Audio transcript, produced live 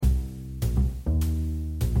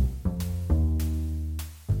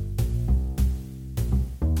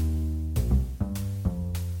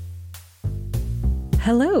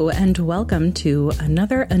Hello, and welcome to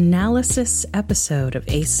another analysis episode of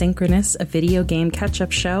Asynchronous, a video game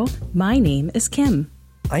catch-up show. My name is Kim.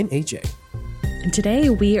 I'm AJ. And today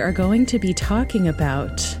we are going to be talking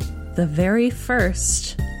about the very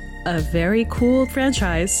first, a very cool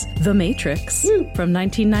franchise, The Matrix, from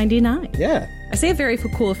 1999. Yeah. I say a very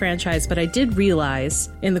cool franchise, but I did realize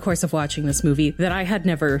in the course of watching this movie that I had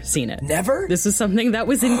never seen it. Never? This is something that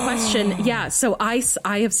was in question. Yeah, so I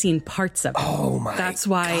have seen parts of it. Oh my That's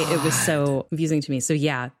why it was so confusing to me. So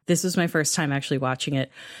yeah, this was my first time actually watching it.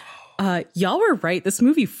 Y'all were right. This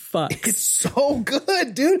movie fucks. It's so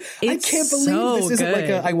good, dude. I can't believe so this isn't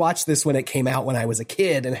good. I watched this when it came out when I was a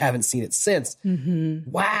kid and haven't seen it since. Mm-hmm.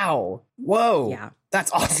 Wow. Whoa. Yeah. That's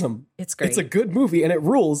awesome. It's great. It's a good movie and it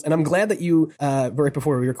rules. And I'm glad that you, right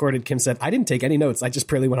before we recorded, Kim said, I didn't take any notes. I just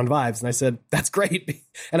purely went on vibes. And I said, that's great.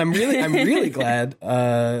 And I'm really glad,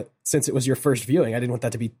 since it was your first viewing, I didn't want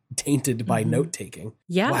that to be tainted by note taking.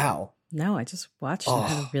 Yeah. Wow. No, I just watched and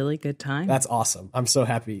had a really good time. That's awesome. I'm so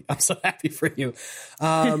happy. I'm so happy for you.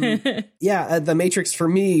 The Matrix for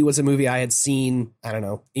me was a movie I had seen, I don't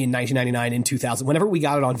know, in 1999, in 2000, whenever we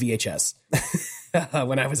got it on VHS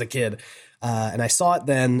when I was a kid. And I saw it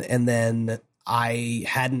then, and then I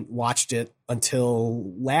hadn't watched it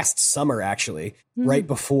until last summer, actually, right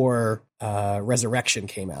before Resurrection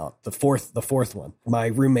came out, the fourth one. My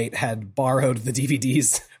roommate had borrowed the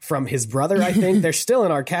DVDs from his brother, I think. They're still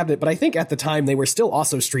in our cabinet, but I think at the time they were still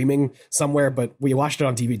also streaming somewhere, but we watched it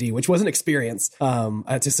on DVD, which was an experience,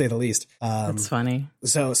 to say the least. That's funny.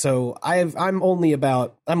 So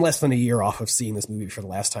I'm less than a year off of seeing this movie for the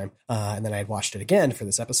last time. And then I had watched it again for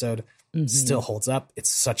this episode. Mm-hmm. Still holds up. It's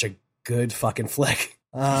such a good fucking flick.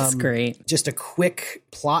 That's great. Just a quick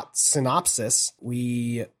plot synopsis.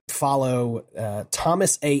 We follow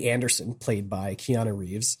Thomas A. Anderson, played by Keanu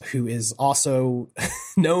Reeves, who is also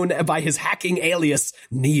known by his hacking alias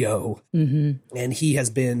Neo. Mm-hmm. And he has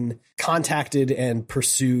been contacted and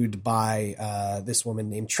pursued by this woman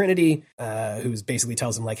named Trinity, who basically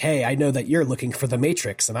tells him, like, hey, I know that you're looking for the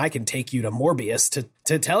Matrix, and I can take you to Morbius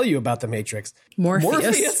to tell you about the Matrix.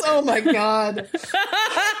 Morpheus? Oh, my God.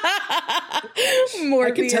 Morbius,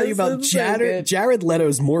 I can tell you about Jared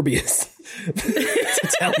Leto's Morbius to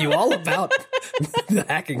tell you all about the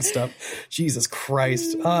hacking stuff. Jesus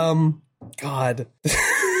Christ. God.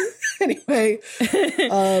 Anyway.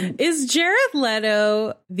 Is Jared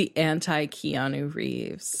Leto the anti-Keanu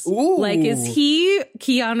Reeves? Ooh. Like, is he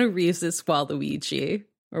Keanu Reeves' Waluigi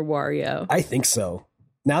or Wario? I think so.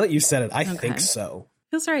 Now that you said it, I think so.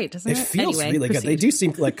 Feels right, doesn't it? It feels really good. They do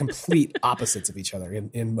seem like complete opposites of each other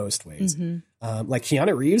in most ways. Mm-hmm. Like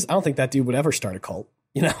Keanu Reeves, I don't think that dude would ever start a cult,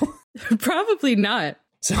 you know? Probably not.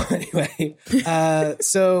 So anyway,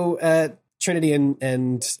 Trinity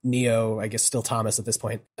and Neo, I guess still Thomas at this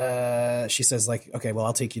point, she says, like, okay, well,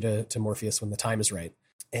 I'll take you to Morpheus when the time is right.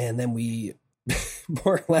 And then we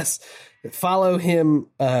more or less follow him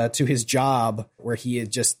to his job where he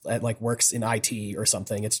had just works in IT or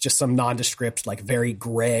something. It's just some nondescript, like very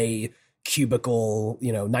gray cubicle,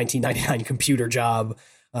 1999 computer job.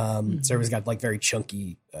 So he's got like very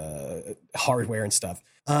chunky hardware and stuff.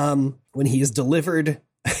 When he is delivered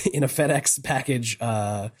in a FedEx package,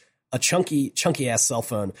 a chunky ass cell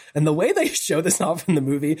phone. And the way they show this off in the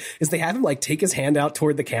movie is they have him like take his hand out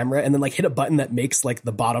toward the camera and then like hit a button that makes like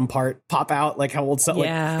the bottom part pop out, like how old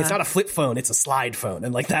like it's not a flip phone, it's a slide phone.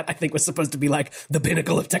 And like that I think was supposed to be like the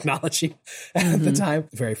pinnacle of technology at the time.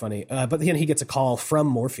 Very funny. But then he gets a call from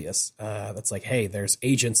Morpheus that's like, hey, there's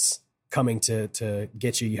agents coming to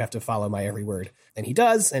get you. You have to follow my every word. And he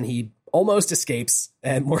does, and he almost escapes,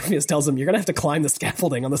 and Morpheus tells him, you're going to have to climb the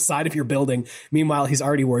scaffolding on the side of your building. Meanwhile, he's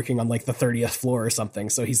already working on like the 30th floor or something.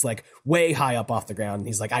 So he's like way high up off the ground. And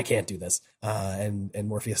he's like, I can't do this. And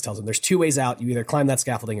Morpheus tells him there's two ways out. You either climb that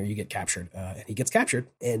scaffolding or you get captured. And he gets captured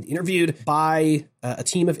and interviewed by a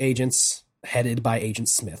team of agents headed by Agent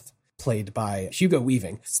Smith, played by Hugo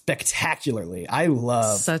Weaving spectacularly. I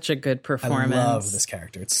love such a good performance. I love this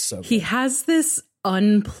character. It's so good. He has this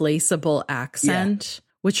unplaceable accent,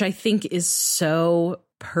 which I think is so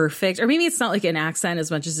perfect. Or maybe it's not like an accent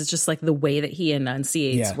as much as it's just like the way that he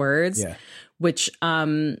enunciates words, which,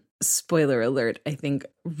 spoiler alert, I think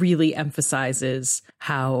really emphasizes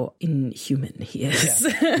how inhuman he is.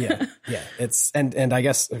 Yeah. It's and I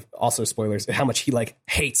guess also spoilers, how much he like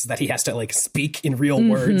hates that he has to like speak in real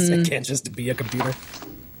words and can't just be a computer.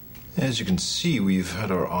 As you can see, we've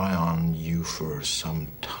had our eye on you for some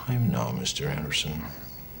time now, Mr. Anderson.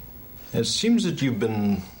 It seems that you've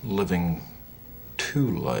been living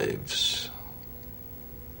two lives.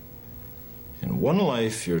 In one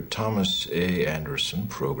life, you're Thomas A. Anderson,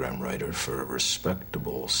 program writer for a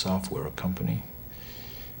respectable software company.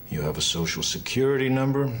 You have a social security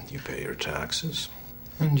number, you pay your taxes,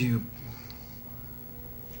 and you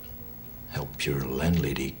help your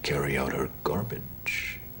landlady carry out her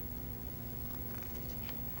garbage.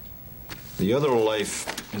 The other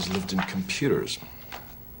life is lived in computers,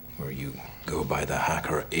 where you go by the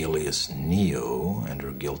hacker alias Neo and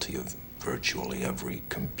are guilty of virtually every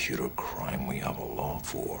computer crime we have a law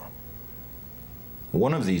for.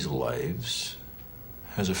 One of these lives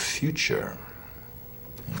has a future,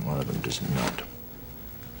 and one of them does not.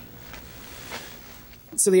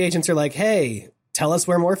 So the agents are like, hey, tell us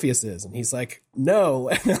where Morpheus is. And he's like, no.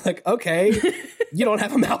 And they're like, okay, you don't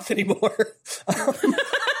have a mouth anymore.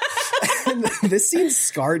 And this scene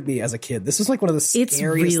scarred me as a kid. This was like one of the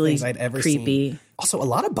scariest things I'd ever seen. Also, a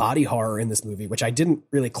lot of body horror in this movie, which I didn't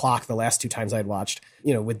really clock the last two times I'd watched,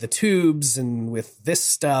 you know, with the tubes and with this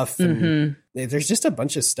stuff. And there's just a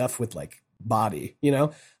bunch of stuff with like body, you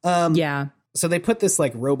know? Yeah. So they put this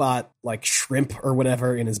like robot, like shrimp or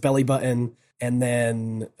whatever in his belly button. And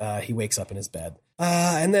then he wakes up in his bed.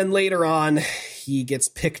 And then later on, he gets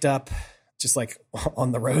picked up just like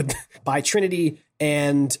on the road by Trinity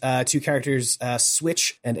and two characters,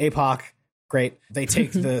 Switch and Apoc. Great. They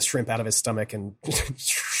take the shrimp out of his stomach and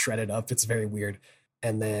shred it up. It's very weird.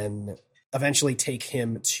 And then eventually take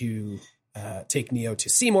Neo to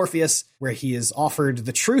see Morpheus, where he is offered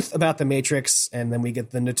the truth about the Matrix. And then we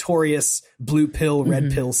get the notorious blue pill,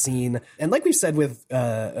 red pill scene. And like we said with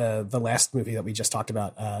the last movie that we just talked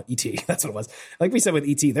about, E.T., that's what it was. Like we said with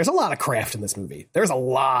E.T., there's a lot of craft in this movie. There's a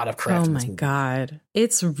lot of craft in this movie. Oh my God.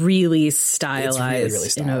 It's really stylized. It's really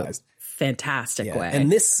stylized. Fantastic way.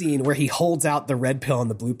 And this scene where he holds out the red pill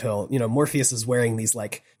and the blue pill, you know, Morpheus is wearing these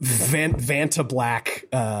like Vanta black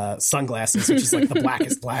sunglasses, which is like the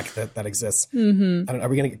blackest black that exists. I don't know, are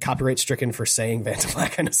we going to get copyright stricken for saying Vanta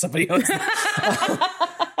black? I know somebody owns that.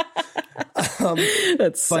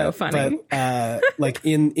 That's so funny. But like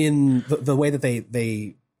in the way that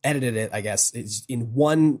they edited it, I guess, is in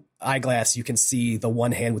one eyeglass you can see the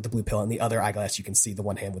one hand with the blue pill, and the other eyeglass you can see the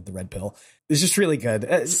one hand with the red pill. It's just really good.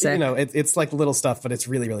 You know, it's like little stuff, but it's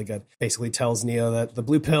really, really good. Basically tells Neo that the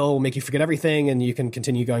blue pill will make you forget everything and you can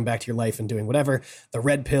continue going back to your life and doing whatever. The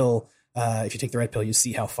red pill, if you take the red pill, you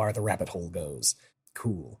see how far the rabbit hole goes.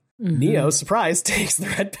 Cool. Neo, surprise, takes the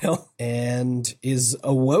red pill and is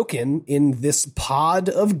awoken in this pod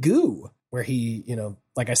of goo, where he, you know,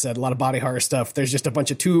 like I said, a lot of body horror stuff. There's just a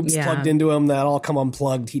bunch of tubes plugged into him that all come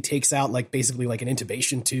unplugged. He takes out like basically like an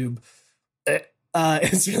intubation tube.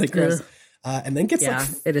 It's really gross. And then gets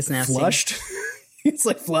it is nasty. Flushed. It's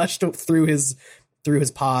like flushed through his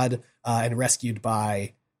pod and rescued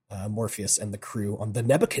by Morpheus and the crew on the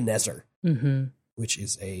Nebuchadnezzar, which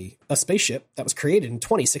is a spaceship that was created in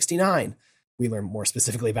 2069. We learn more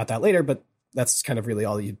specifically about that later, but that's kind of really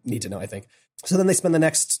all you need to know, I think. So then they spend the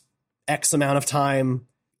next X amount of time,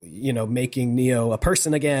 you know, making Neo a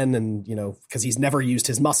person again. And, you know, because he's never used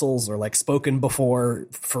his muscles or like spoken before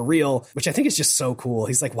for real, which I think is just so cool.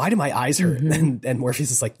 He's like, why do my eyes hurt? And Morpheus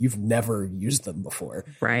is like, you've never used them before.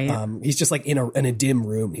 Right. He's just like in a dim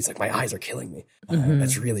room. He's like, my eyes are killing me.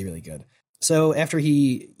 That's really, really good. So after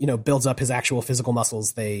he, you know, builds up his actual physical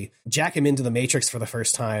muscles, they jack him into the Matrix for the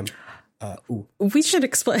first time. We should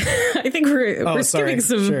explain. I think we're skipping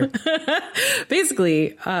some. Sure.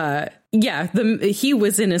 Basically, he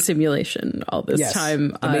was in a simulation all this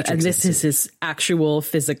time, and this is his actual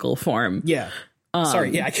physical form. Yeah.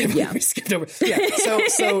 I can't believe we skipped over. Yeah.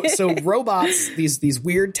 So robots, these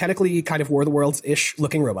weird, tentacly kind of War of the Worlds-ish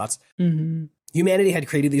looking robots. Humanity had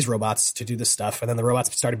created these robots to do this stuff, and then the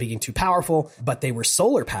robots started being too powerful, but they were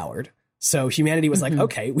solar powered. So humanity was like,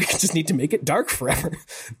 okay, we just need to make it dark forever.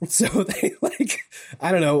 So they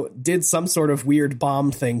did some sort of weird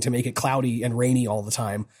bomb thing to make it cloudy and rainy all the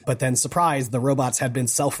time. But then surprise, the robots had been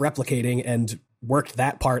self-replicating and worked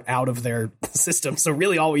that part out of their system. So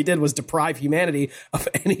really all we did was deprive humanity of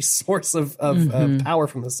any source of power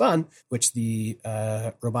from the sun, which the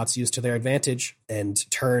robots used to their advantage and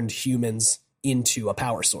turned humans into a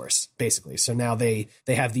power source, basically. So now they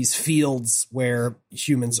have these fields where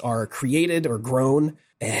humans are created or grown,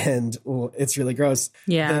 and it's really gross.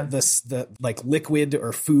 Yeah. The like liquid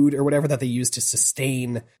or food or whatever that they use to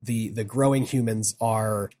sustain the growing humans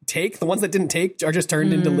the ones that didn't take are just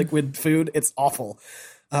turned into liquid food. It's awful.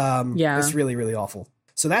 It's really, really awful.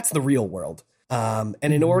 So that's the real world. And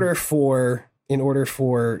in order for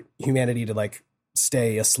humanity to like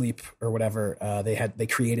stay asleep or whatever, they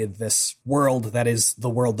created this world that is the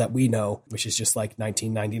world that we know, which is just like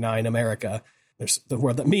 1999 America, there's the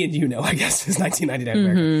world that me and you know, I guess, is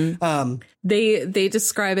 1999 America. They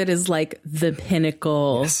describe it as like the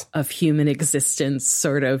pinnacle of human existence,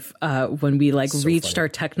 sort of when we like reached our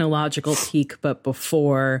technological peak, but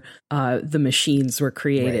before the machines were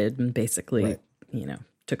created and basically, you know,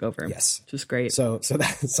 took over. Yes, which is great. So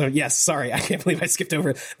yes. Sorry, I can't believe I skipped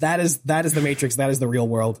over. That is the Matrix. That is the real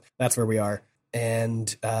world. That's where we are.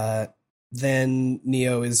 And then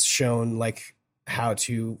Neo is shown like how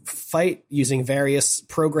to fight using various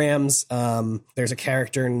programs. There's a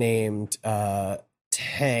character named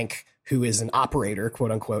Tank who is an operator,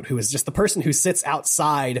 quote unquote, who is just the person who sits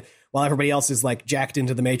outside while everybody else is like jacked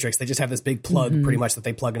into the Matrix. They just have this big plug pretty much that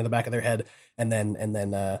they plug into the back of their head. And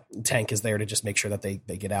then Tank is there to just make sure that they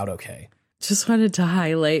get out okay. Just wanted to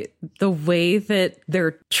highlight the way that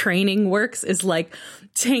their training works is like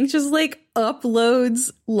Tank just like uploads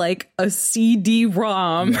like a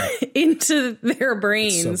CD-ROM into their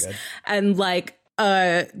brains, and like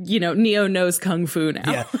you know, Neo knows kung fu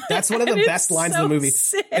now. Yeah, that's one of the best lines in the movie.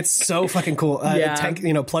 Sick. It's so fucking cool. Tank,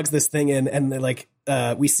 you know, plugs this thing in, and like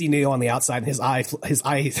we see Neo on the outside, and his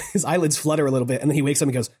eyelids flutter a little bit, and then he wakes up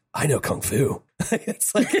and goes, "I know kung fu."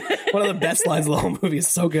 It's like one of the best lines of the whole movie. It's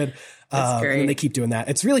so good. And they keep doing that.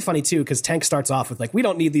 It's really funny too, because Tank starts off with like, we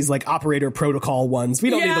don't need these like operator protocol ones. We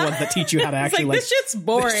don't need the ones that teach you how to actually like this shit's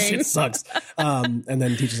boring. This shit sucks. And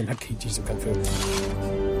then teaches him kung fu.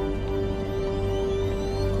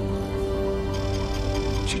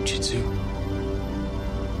 Jiu-jitsu.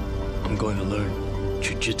 I'm going to learn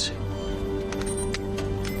jiu-jitsu.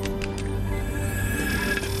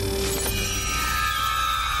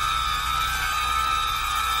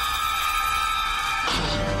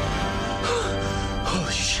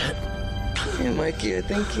 Holy shit. Yeah, Mikey, I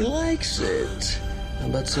think he likes it. How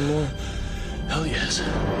about some more? Hell yes.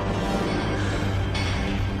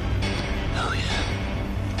 Hell yeah.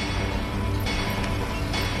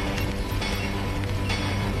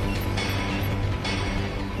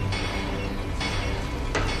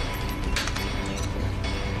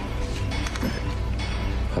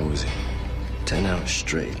 How was he? 10 hours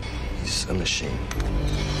straight. He's a machine.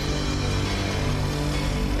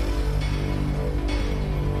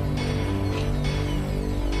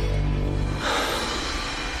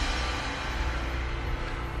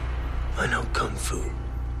 I know kung fu.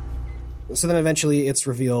 So then eventually it's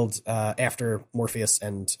revealed after Morpheus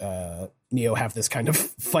and Neo have this kind of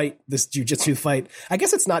fight, this jujitsu fight. I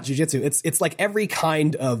guess it's not jujitsu. It's like every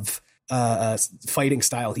kind of fighting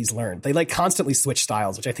style he's learned. They like constantly switch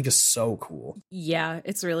styles, which I think is so cool. Yeah,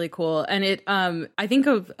 it's really cool. And it I think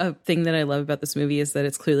of a thing that I love about this movie is that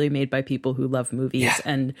it's clearly made by people who love movies,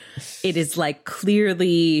 and it is like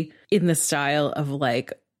clearly in the style of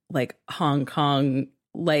like Hong Kong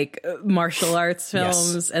like martial arts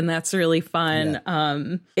films, and that's really fun.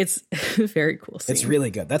 It's very cool scene. It's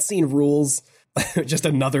really good. That scene rules. Just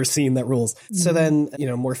another scene that rules. So then, you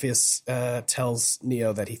know, Morpheus tells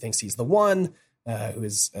Neo that he thinks he's the one who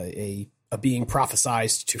is a being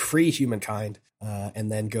prophesized to free humankind,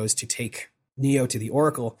 and then goes to take Neo to the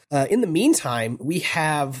Oracle. In the meantime, we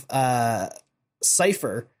have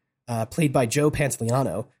Cypher, played by Joe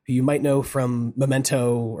Pantoliano, who you might know from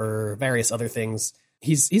Memento or various other things.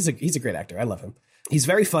 He's a great actor. I love him. He's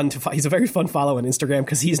very fun he's a very fun follow on Instagram,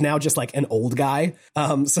 because he's now just like an old guy.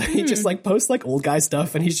 So he just like posts like old guy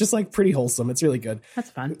stuff, and he's just like pretty wholesome. It's really good. That's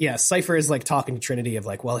fun. Yeah. Cypher is like talking to Trinity of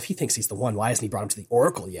like, well, if he thinks he's the one, why hasn't he brought him to the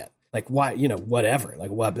Oracle yet? Like, why, you know, whatever,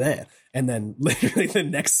 like what, bleh. And then literally the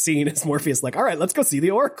next scene is Morpheus like, all right, let's go see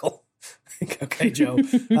the Oracle. Okay, Joe,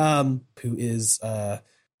 who is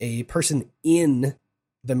a person in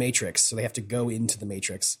the Matrix. So they have to go into the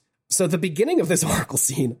Matrix. So the beginning of this Oracle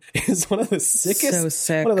scene is one of the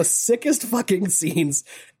sickest fucking scenes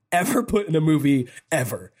ever put in a movie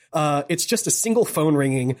ever. It's just a single phone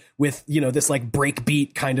ringing with, you know, this like break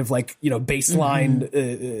beat kind of like, you know, bass line,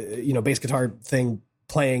 you know, bass guitar thing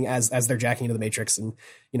playing as they're jacking into the Matrix. And,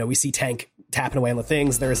 you know, we see Tank tapping away on the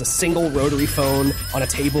things. There is a single rotary phone on a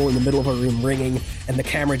table in the middle of a room ringing, and the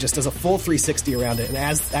camera just does a full 360 around it. And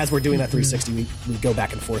as we're doing that 360, we go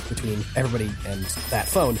back and forth between everybody and that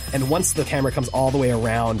phone. And once the camera comes all the way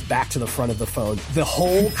around back to the front of the phone, the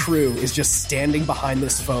whole crew is just standing behind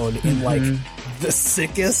this phone in like the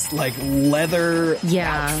sickest like leather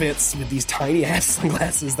outfits with these tiny ass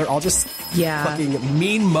sunglasses. They're all just fucking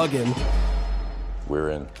mean mugging. We're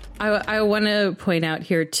in. I want to point out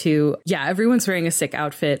here too, everyone's wearing a sick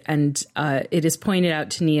outfit, and it is pointed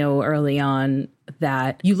out to Neo early on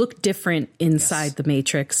that you look different inside the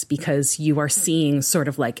Matrix because you are seeing sort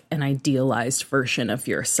of like an idealized version of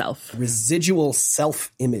yourself. Residual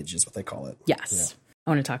self-image is what they call it. Yes.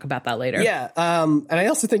 I want to talk about that later. Yeah. And I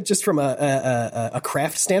also think just from a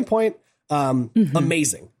craft standpoint,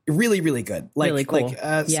 amazing. Really, really good. Like, really cool.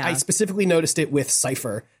 I specifically noticed it with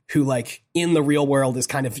Cypher, who like in the real world is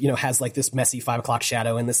kind of, has like this messy 5 o'clock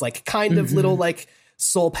shadow and this like kind of little like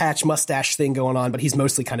soul patch mustache thing going on, but he's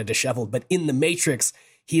mostly kind of disheveled. But in the Matrix,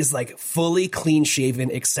 he's like fully clean shaven,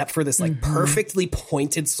 except for this like perfectly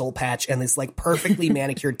pointed soul patch and this like perfectly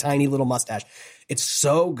manicured tiny little mustache. It's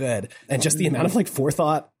so good. And just the amount of like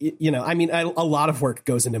forethought, a lot of work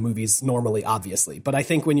goes into movies normally, obviously. But I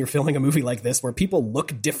think when you're filming a movie like this, where people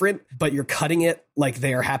look different, but you're cutting it like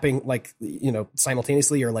they are happening, like,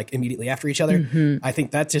 simultaneously or like immediately after each other. I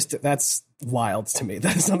think that's wild to me.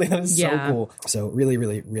 That's something that is so cool. So really,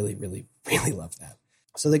 really, really, really, really love that.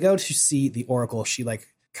 So they go to see the Oracle. She like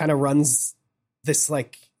kind of runs this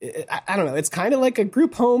like, I don't know. It's kind of like a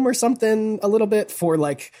group home or something a little bit for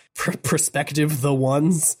like prospective the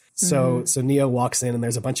ones. So Neo walks in and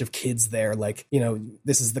there's a bunch of kids there. Like,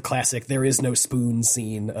 this is the classic there is no spoon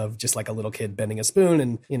scene of just like a little kid bending a spoon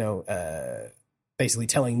and, basically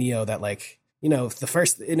telling Neo that like, the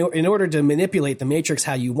first in order to manipulate the Matrix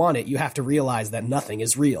how you want it, you have to realize that nothing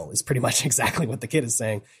is real is pretty much exactly what the kid is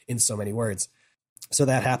saying in so many words. So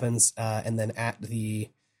that happens. And then at the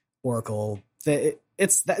Oracle, this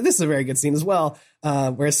is a very good scene as well,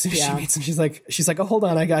 where as soon as she meets him, she's like, oh, hold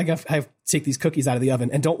on, I have to take these cookies out of the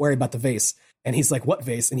oven and don't worry about the vase. And he's like, what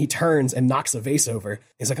vase? And he turns and knocks a vase over.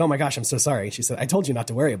 He's like, oh my gosh, I'm so sorry. She said, I told you not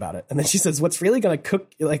to worry about it. And then she says, what's really going to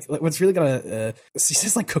cook, she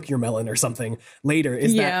says like cook your melon or something later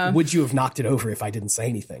is that, would you have knocked it over if I didn't say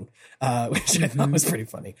anything? Which I thought was pretty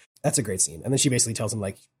funny. That's a great scene. And then she basically tells him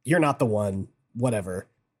like, you're not the one, whatever,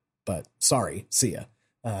 but sorry, see ya.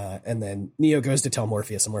 And then Neo goes to tell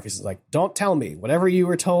Morpheus, and Morpheus is like, don't tell me. Whatever you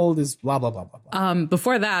were told is blah, blah, blah, blah, blah.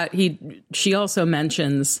 Before that, she also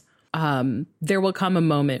mentions there will come a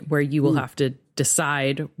moment where you will have to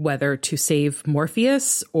decide whether to save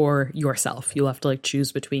Morpheus or yourself. You'll have to like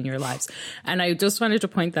choose between your lives. And I just wanted to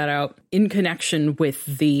point that out in connection with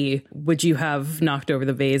the would you have knocked over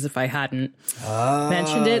the vase if I hadn't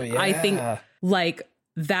mentioned it? Yeah. I think like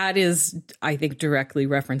that is, I think, directly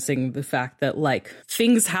referencing the fact that like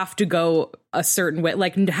things have to go a certain way,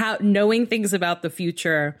 like knowing things about the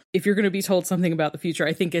future. If you're going to be told something about the future,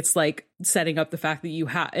 I think it's like setting up the fact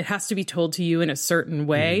that it has to be told to you in a certain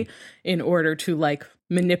way in order to like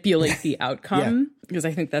manipulate the outcome. Because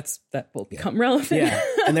I think that will become relevant. Yeah.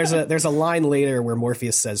 And there's a line later where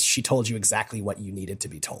Morpheus says, she told you exactly what you needed to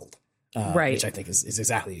be told. Right. Which I think is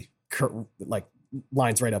exactly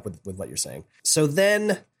lines right up with what you're saying. So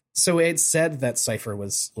it's said that Cypher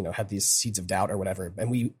was, had these seeds of doubt or whatever.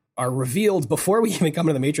 And we are revealed before we even come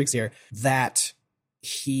to the Matrix here that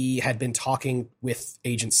he had been talking with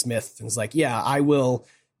Agent Smith and was like, yeah, I will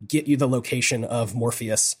get you the location of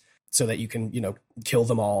Morpheus so that you can, kill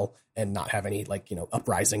them all and not have any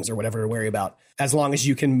uprisings or whatever to worry about, as long as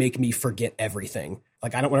you can make me forget everything.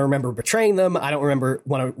 Like, I don't want to remember betraying them. I don't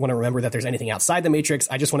want to remember that there's anything outside the Matrix.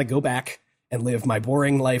 I just want to go back and live my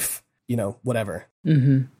boring life, whatever.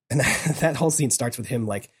 And that whole scene starts with him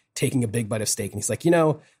like taking a big bite of steak. And he's like,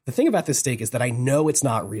 the thing about this steak is that I know it's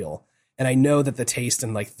not real. And I know that the taste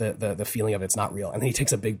and like the feeling of it's not real. And then he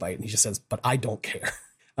takes a big bite and he just says, but I don't care.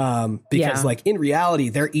 Because like in reality,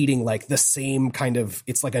 they're eating like the same kind of,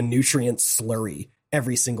 it's like a nutrient slurry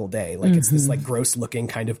every single day. Like it's this like gross looking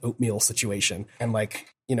kind of oatmeal situation. And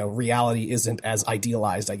like, reality isn't as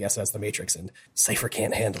idealized, I guess, as the Matrix, and Cypher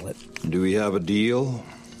can't handle it. Do we have a deal,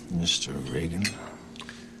 Mr. Reagan?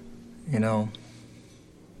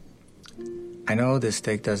 I know this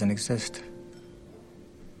steak doesn't exist.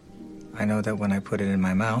 I know that when I put it in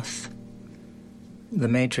my mouth, the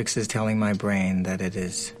Matrix is telling my brain that it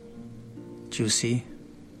is juicy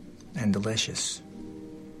and delicious.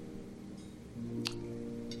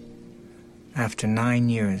 After 9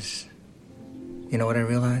 years, you know what I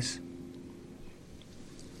realize?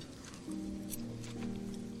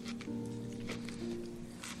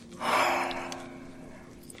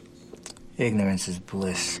 Ignorance is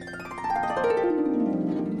bliss.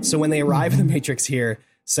 So when they arrive in the Matrix here,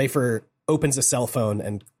 Cypher opens a cell phone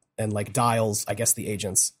and like dials, I guess, the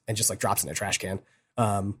agents and just like drops in a trash can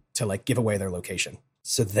to like give away their location.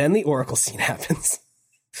 So then the Oracle scene happens.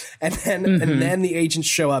 And then the agents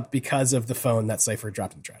show up because of the phone that Cypher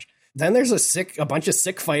dropped in the trash. Then there's a bunch of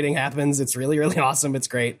sick fighting happens. It's really, really awesome. It's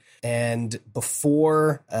great. And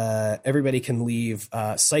before everybody can leave,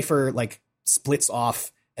 Cypher like splits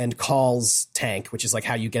off and calls Tank, which is like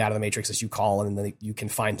how you get out of the Matrix, is you call and then you can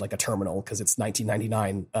find like a terminal because it's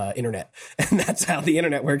 1999 internet. And that's how the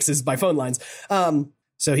internet works, is by phone lines.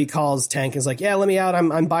 So he calls Tank and is like, yeah, let me out.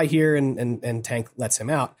 I'm by here. And Tank lets him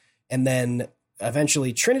out. And then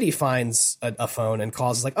eventually Trinity finds a phone and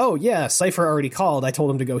calls like, oh, yeah, Cypher already called. I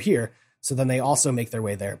told him to go here. So then they also make their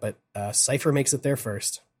way there. But Cypher makes it there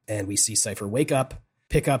first. And we see Cypher wake up,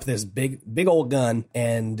 pick up this big old gun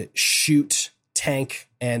and shoot Tank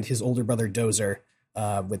and his older brother Dozer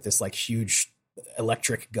with this like huge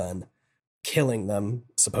electric gun, killing them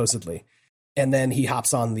supposedly. And then he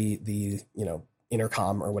hops on the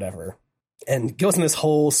intercom or whatever and goes in this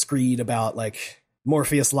whole screed about like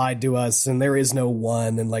Morpheus lied to us and there is no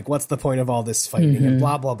one and like what's the point of all this fighting and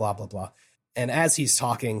blah blah blah blah blah. And as he's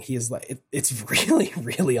talking, he is like it's really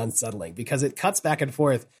really unsettling because it cuts back and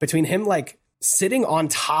forth between him like sitting on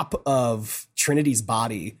top of Trinity's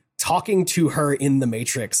body talking to her in the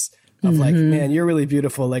Matrix of like, man, you're really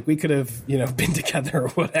beautiful. Like we could have, been together or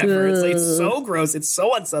whatever. It's so gross. It's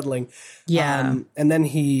so unsettling. Yeah. And then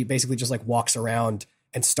he basically just like walks around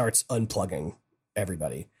and starts unplugging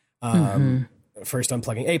everybody. First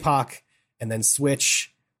unplugging APOC and then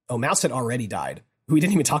Switch. Oh, Mouse had already died. We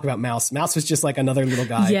didn't even talk about Mouse. Mouse was just like another little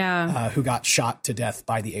guy who got shot to death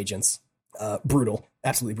by the agents. Brutal.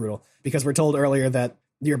 Absolutely brutal. Because we're told earlier that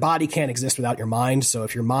your body can't exist without your mind. So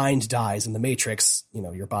if your mind dies in the Matrix,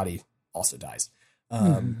 your body also dies.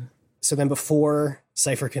 So then before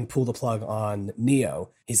Cypher can pull the plug on Neo,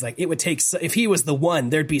 he's like, it would take, if he was the one,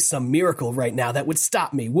 there'd be some miracle right now that would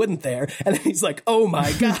stop me, wouldn't there? And then he's like, oh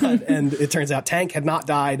my God. And it turns out Tank had not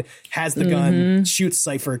died, has the gun, shoots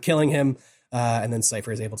Cypher, killing him. And then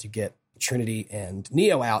Cypher is able to get Trinity and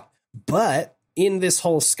Neo out. But in this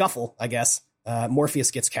whole scuffle, I guess,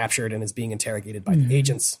 Morpheus gets captured and is being interrogated by the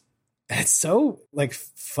agents. And it's so like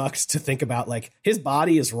fucked to think about, like his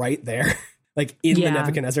body is right there, like in the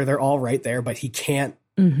Nebuchadnezzar, they're all right there, but he can't,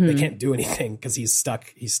 they can't do anything because he's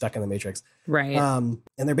stuck in the Matrix. Right. And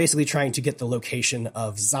they're basically trying to get the location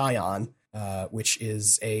of Zion, which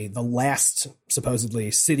is the last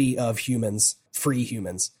supposedly city of humans, free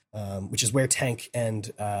humans, which is where Tank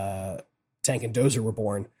and Dozer were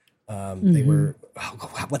born. They were,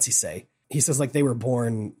 what's he say? He says like they were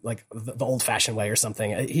born like the old fashioned way or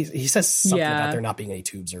something. He says something about there not being any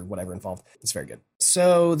tubes or whatever involved. It's very good.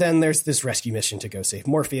 So then there's this rescue mission to go save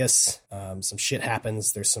Morpheus. Some shit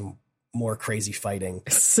happens. There's some more crazy fighting.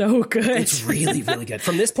 So good. It's really, really good.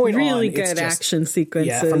 From this point on, really good action sequences.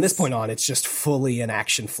 Yeah, from this point on, it's just fully an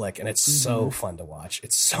action flick and it's so fun to watch.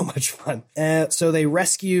 It's so much fun. So they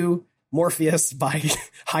rescue Morpheus by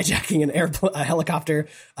hijacking a helicopter.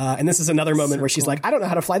 And this is another moment where she's like, I don't know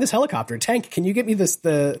how to fly this helicopter. Tank, can you get me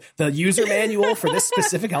the user manual for this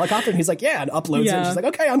specific helicopter? And he's like, yeah, and uploads it. And she's like,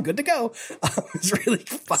 okay, I'm good to go. It's really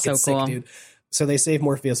fucking sick, cool. Dude. So they save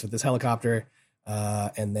Morpheus with this helicopter.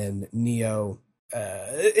 And then Neo,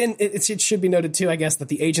 and it should be noted too, I guess, that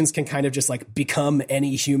the agents can kind of just like become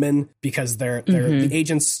any human because they're the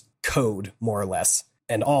agents' code more or less.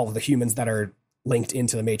 And all of the humans that are linked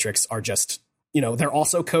into the Matrix are just, they're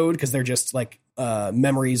also code because they're just like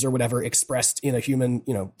memories or whatever expressed in a human,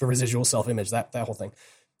 the residual self-image, that whole thing.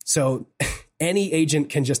 So any agent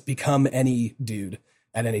can just become any dude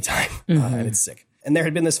at any time. And it's sick. And there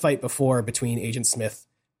had been this fight before between Agent Smith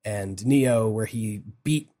and Neo where he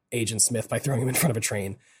beat Agent Smith by throwing him in front of a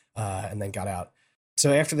train and then got out.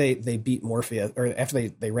 So after they beat Morpheus, or after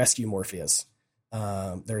they rescue Morpheus,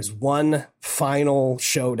 there's one final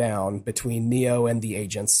showdown between Neo and the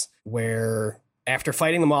agents where after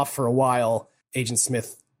fighting them off for a while, Agent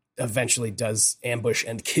Smith eventually does ambush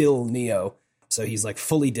and kill Neo. So he's like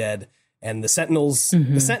fully dead. And the Sentinels,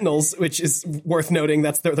 which is worth noting,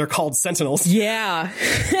 they're called Sentinels. Yeah.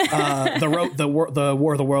 The War of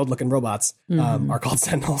the World looking robots are called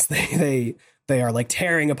Sentinels. They are like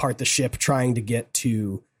tearing apart the ship, trying to get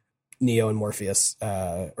to Neo and Morpheus,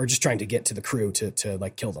 or just trying to get to the crew to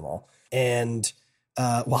like kill them all. And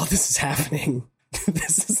while this is happening,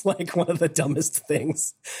 this is like one of the dumbest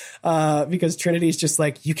things because Trinity's just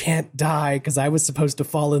like, you can't die because I was supposed to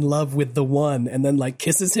fall in love with the one, and then like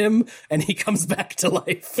kisses him and he comes back to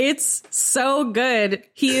life. It's so good.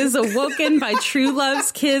 He is awoken by true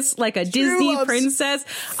love's kiss like a Disney princess.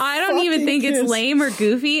 I don't even think it's lame or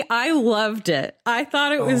goofy. I loved it. I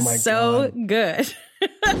thought it was so good.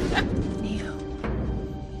 Neo,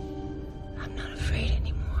 I'm not afraid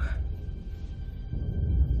anymore.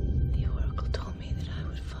 The Oracle told me that I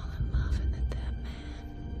would fall in love and that the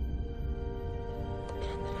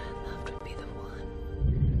man that I loved would be the one.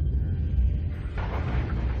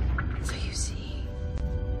 So you see,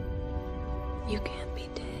 you can't be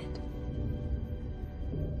dead.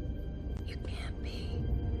 You can't be.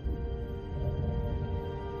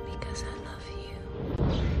 Because I love you.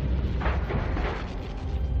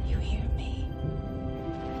 You hear me?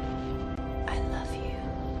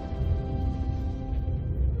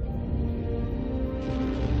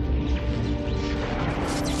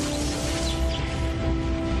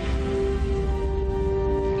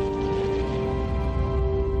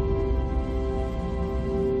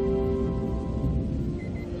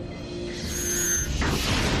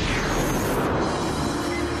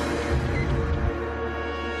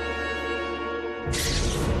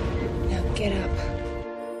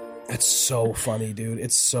 It's so funny, dude.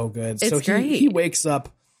 It's so good. It's so great. He wakes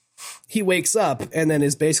up and then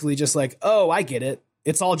is basically just like, oh, I get it.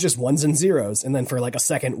 It's all just ones and zeros. And then for like a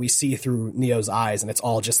second, we see through Neo's eyes, and it's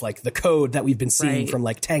all just like the code that we've been seeing from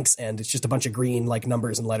like Tank's end. It's just a bunch of green like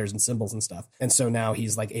numbers and letters and symbols and stuff. And so now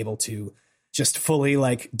he's like able to just fully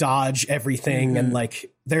like dodge everything. And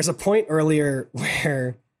like there's a point earlier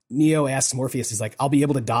where Neo asks Morpheus, he's like, I'll be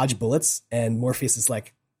able to dodge bullets. And Morpheus is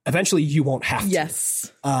like, eventually you won't have to.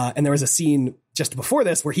 Yes. And there was a scene just before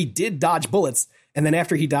this where he did dodge bullets. And then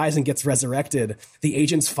after he dies and gets resurrected, the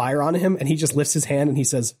agents fire on him and he just lifts his hand and he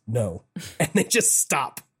says, no. And they just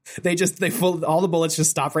stop. All the bullets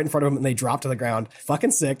just stop right in front of him and they drop to the ground.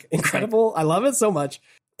 Fucking sick. Incredible. I love it so much.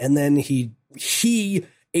 And then he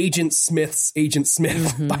Agent Smith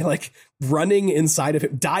by like running inside of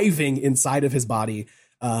him, diving inside of his body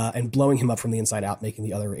and blowing him up from the inside out, making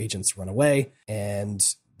the other agents run away. And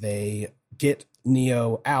they get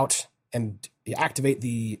Neo out and activate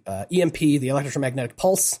the EMP, the electromagnetic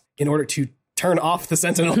pulse, in order to turn off the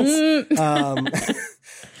Sentinels.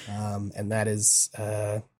 And that is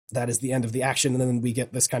the end of the action. And then we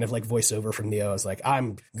get this kind of like voiceover from Neo. It's like,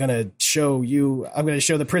 I'm going to show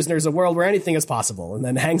the prisoners a world where anything is possible. And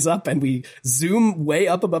then hangs up and we zoom way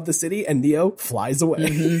up above the city and Neo flies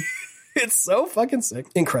away. It's so fucking sick.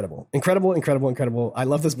 Incredible. I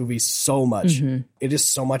love this movie so much. It is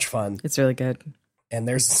so much fun. It's really good. And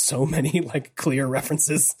there's so many like clear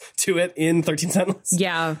references to it in 13 Sentinels.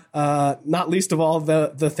 Yeah. Not least of all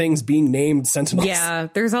the things being named Sentinels. Yeah.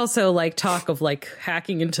 There's also like talk of like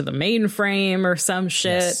hacking into the mainframe or some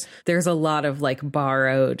shit. Yes. There's a lot of like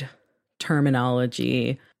borrowed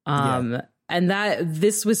terminology. And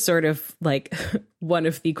this was sort of like one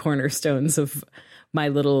of the cornerstones of my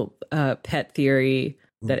little pet theory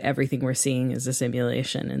that everything we're seeing is a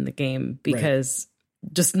simulation in the game, because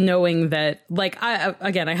just knowing that, like, I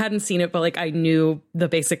hadn't seen it, but like I knew the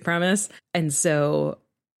basic premise. And so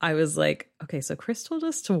I was like, okay, so Chris told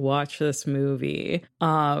us to watch this movie.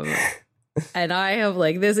 And I have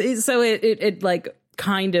like this. So it like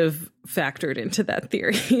kind of factored into that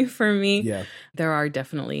theory for me. Yeah. There are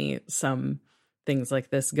definitely some things like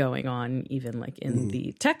this going on, even like in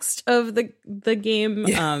the text of the game.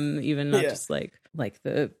 Even not just like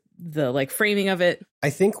the like framing of it. I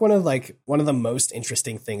think one of the most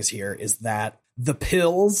interesting things here is that the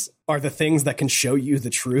pills are the things that can show you the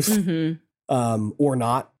truth or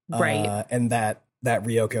not. Right. And that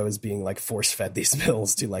Ryoko is being like force fed these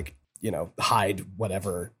pills to like, you know, hide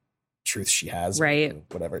whatever truth she has. Right. Or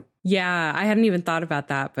whatever. Yeah. I hadn't even thought about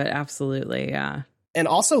that, but absolutely. Yeah. And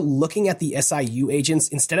also looking at the SIU agents,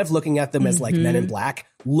 instead of looking at them as like Men in Black,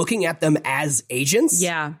 looking at them as agents,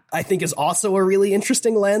 I think is also a really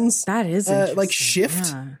interesting lens. That is like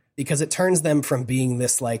shift, because it turns them from being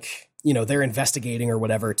this like, you know, they're investigating or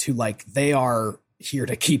whatever to like they are here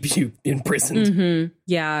to keep you imprisoned.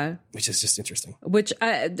 Yeah. Which is just interesting. Which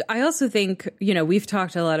I also think, you know, we've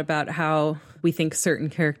talked a lot about how we think certain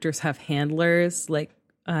characters have handlers. Like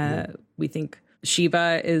we think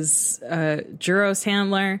Shiba is Juro's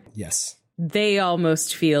handler. Yes. They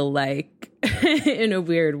almost feel like, in a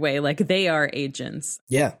weird way, like they are agents.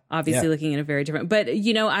 Yeah. Obviously looking at a very different, but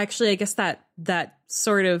you know, actually, I guess that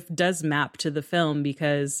sort of does map to the film,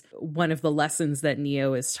 because one of the lessons that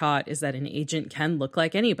Neo is taught is that an agent can look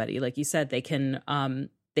like anybody. Like you said, they can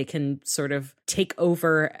sort of take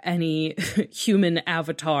over any human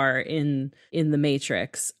avatar in the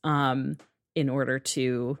Matrix in order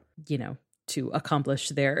to, you know, to accomplish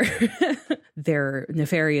their their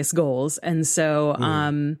nefarious goals. And so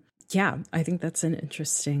I think that's an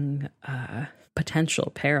interesting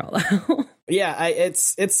potential parallel.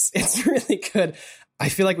 It's really good. I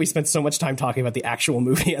feel like we spent so much time talking about the actual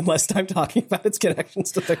movie and less time talking about its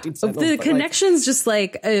connections to 13 Sentinels. The connections just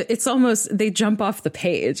like it's almost, they jump off the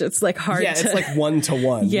page. It's like hard. Yeah, it's like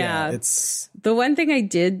 1-to-1. Yeah, it's the one thing I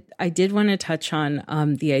did want to touch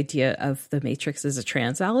on the idea of the Matrix as a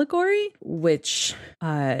trans allegory, which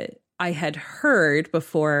I had heard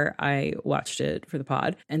before I watched it for the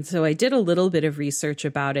pod, and so I did a little bit of research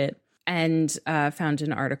about it and found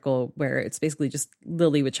an article where it's basically just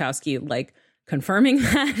Lily Wachowski like confirming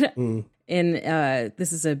that. In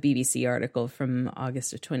this is a BBC article from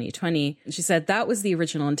August of 2020. She said that was the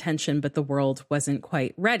original intention, but the world wasn't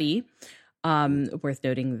quite ready. Worth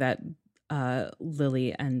noting that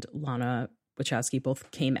Lily and Lana Wachowski both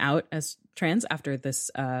came out as trans after this,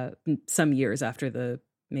 some years after the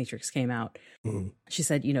Matrix came out. She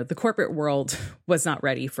said, you know, the corporate world was not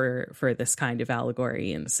ready for this kind of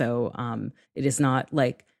allegory, and so it is not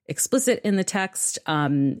like explicit in the text.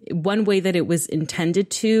 One way that it was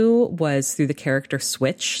intended to was through the character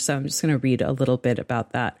Switch. So I'm just going to read a little bit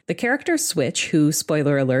about that. The character Switch, who,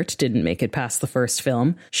 spoiler alert, didn't make it past the first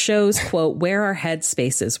film, shows, quote, where our head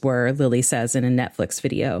spaces were, Lily says in a Netflix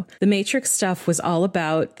video. The Matrix stuff was all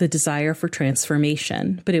about the desire for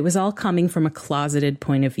transformation, but it was all coming from a closeted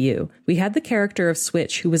point of view. We had the character of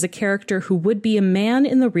Switch, who was a character who would be a man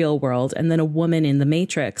in the real world and then a woman in the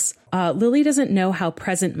Matrix. Lily doesn't know how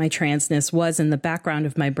present my transness was in the background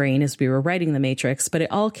of my brain as we were writing The Matrix, but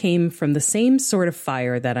it all came from the same sort of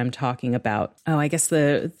fire that I'm talking about. Oh, I guess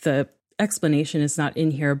the explanation is not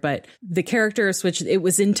in here, but the character Switch, it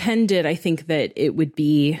was intended, I think, that it would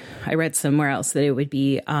be, I read somewhere else that it would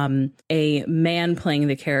be a man playing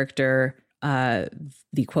the character,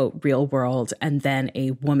 the quote real world, and then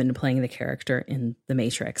a woman playing the character in The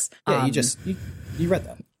Matrix. Yeah, you read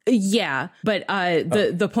that. Yeah, but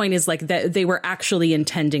the point is like that they were actually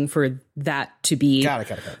intending for that to be got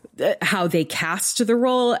it. How they cast the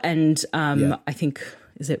role, and I think,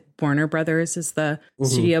 is it Warner Brothers is the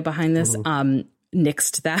studio behind this,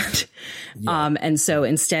 nixed that. Yeah. And so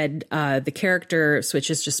instead, the character Switch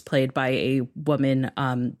is just played by a woman,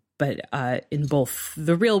 but in both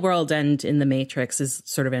the real world and in The Matrix is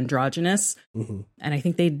sort of androgynous. Mm-hmm. And I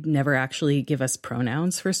think they never actually give us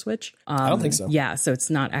pronouns for Switch. I don't think so. Yeah, so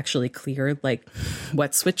it's not actually clear like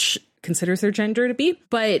what Switch considers their gender to be.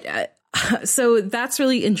 But so that's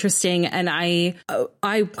really interesting. And I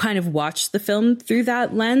kind of watched the film through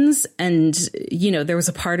that lens. And, you know, there was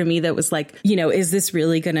a part of me that was like, you know, is this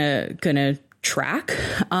really gonna track?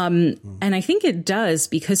 And I think it does,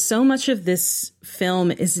 because so much of this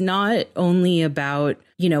film is not only about,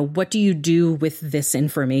 you know, what do you do with this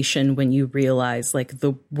information when you realize like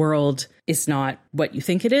the world is not what you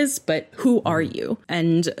think it is, but who are you?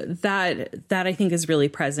 And that I think is really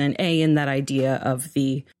present, in that idea of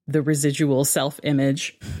the residual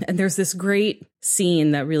self-image. And there's this great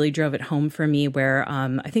scene that really drove it home for me where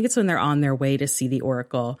I think it's when they're on their way to see the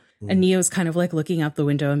Oracle. And Neo's kind of like looking out the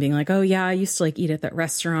window and being like, oh, yeah, I used to like eat at that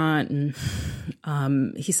restaurant.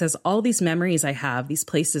 And he says, all these memories I have, these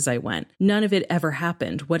places I went, none of it ever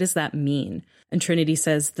happened. What does that mean? And Trinity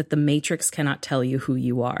says that the Matrix cannot tell you who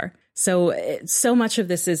you are. So much of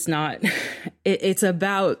this is not, it's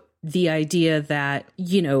about the idea that,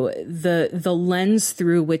 you know, the lens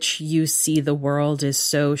through which you see the world is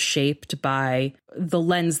so shaped by the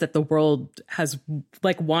lens that the world has,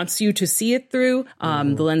 like, wants you to see it through,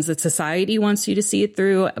 the lens that society wants you to see it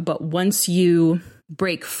through. But once you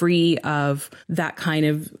break free of that kind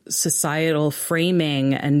of societal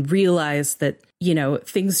framing and realize that, you know,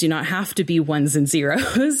 things do not have to be ones and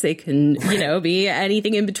zeros. They can, you know, be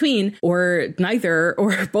anything in between, or neither,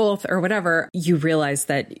 or both, or whatever. You realize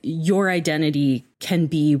that your identity can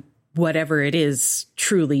be whatever it is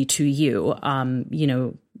truly to you. You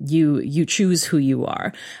know, you choose who you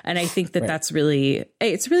are. And I think that that's really,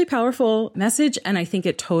 it's a really powerful message. And I think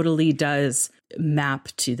it totally does map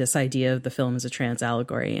to this idea of the film as a trans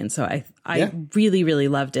allegory. And so I really, really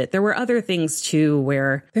loved it. There were other things too,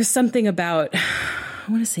 where there's something about, I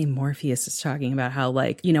want to say Morpheus is talking about how,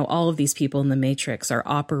 like, you know, all of these people in the Matrix are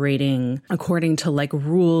operating according to like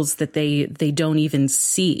rules that they don't even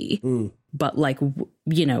see. But like,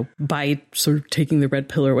 you know, by sort of taking the red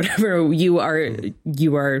pill or whatever, you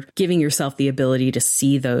are giving yourself the ability to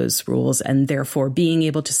see those rules, and therefore being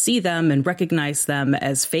able to see them and recognize them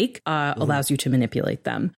as fake allows you to manipulate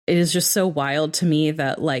them. It is just so wild to me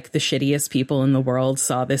that like the shittiest people in the world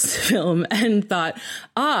saw this film and thought,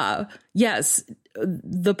 yes,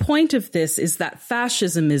 the point of this is that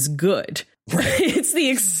fascism is good. It's the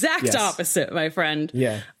exact opposite, my friend.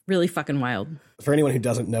 Yeah. Really fucking wild. For anyone who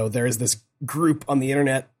doesn't know, there is this group on the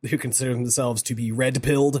internet who consider themselves to be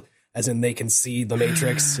red-pilled, as in they can see the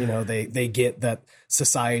Matrix. You know, they get that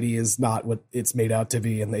society is not what it's made out to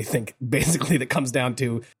be, and they think basically that comes down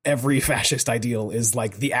to every fascist ideal is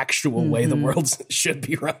like the actual way the world should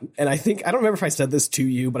be run. And I think, I don't remember if I said this to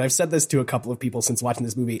you, but I've said this to a couple of people since watching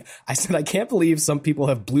this movie. I said, I can't believe some people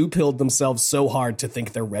have blue-pilled themselves so hard to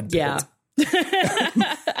think they're red-pilled. Yeah.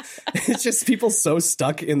 It's just people so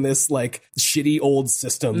stuck in this like shitty old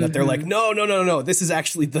system that they're like, no. This is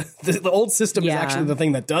actually the old system is actually the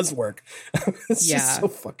thing that does work. It's just so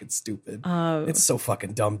fucking stupid. It's so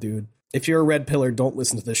fucking dumb, dude. If you're a red pillar, don't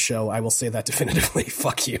listen to this show. I will say that definitively.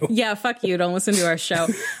 Fuck you. Yeah, fuck you. Don't listen to our show.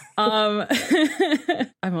 I'm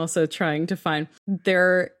also trying to find,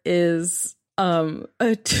 there is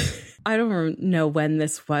I don't know when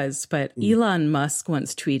this was, but Elon Musk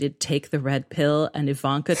once tweeted, "Take the red pill," and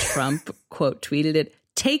Ivanka Trump, quote, tweeted it,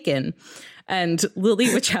 "Taken." And Lily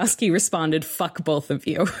Wachowski responded, "Fuck both of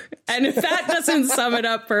you." And if that doesn't sum it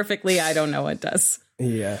up perfectly, I don't know what does.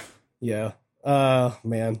 Yeah.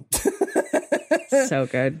 Man. So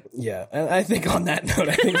good. Yeah. And I think on that note,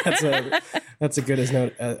 I think that's a good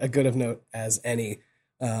of note as any,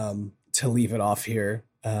 to leave it off here.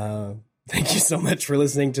 Thank you so much for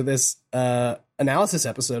listening to this analysis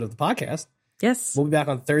episode of the podcast. Yes. We'll be back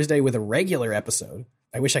on Thursday with a regular episode.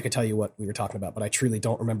 I wish I could tell you what we were talking about, but I truly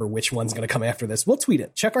don't remember which one's going to come after this. We'll tweet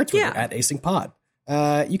it. Check our Twitter at AsyncPod.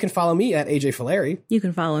 You can follow me at AJ Fileri. You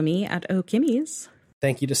can follow me at O'Kimmies.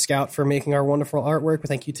 Thank you to Scout for making our wonderful artwork.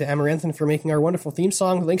 Thank you to Amaranthin for making our wonderful theme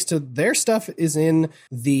song. Links to their stuff is in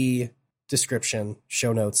the description,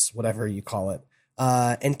 show notes, whatever you call it.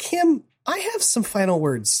 And Kim, I have some final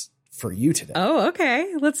words for you today. Oh,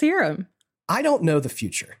 okay. Let's hear them. I don't know the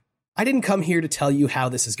future. I didn't come here to tell you how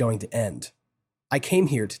this is going to end. I came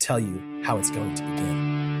here to tell you how it's going to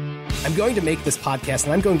begin. I'm going to make this podcast,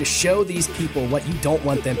 and I'm going to show these people what you don't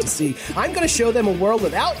want them to see. I'm going to show them a world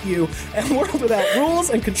without you, a world without rules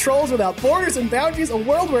and controls, without borders and boundaries, a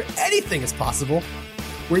world where anything is possible.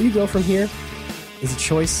 Where you go from here is a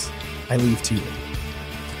choice I leave to you.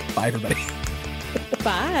 Bye, everybody.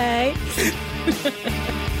 Bye.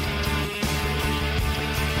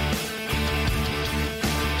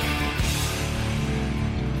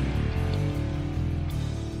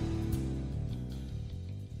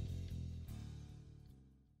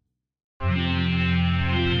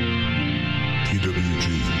 TWG,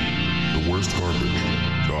 the worst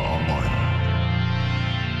garbage, online.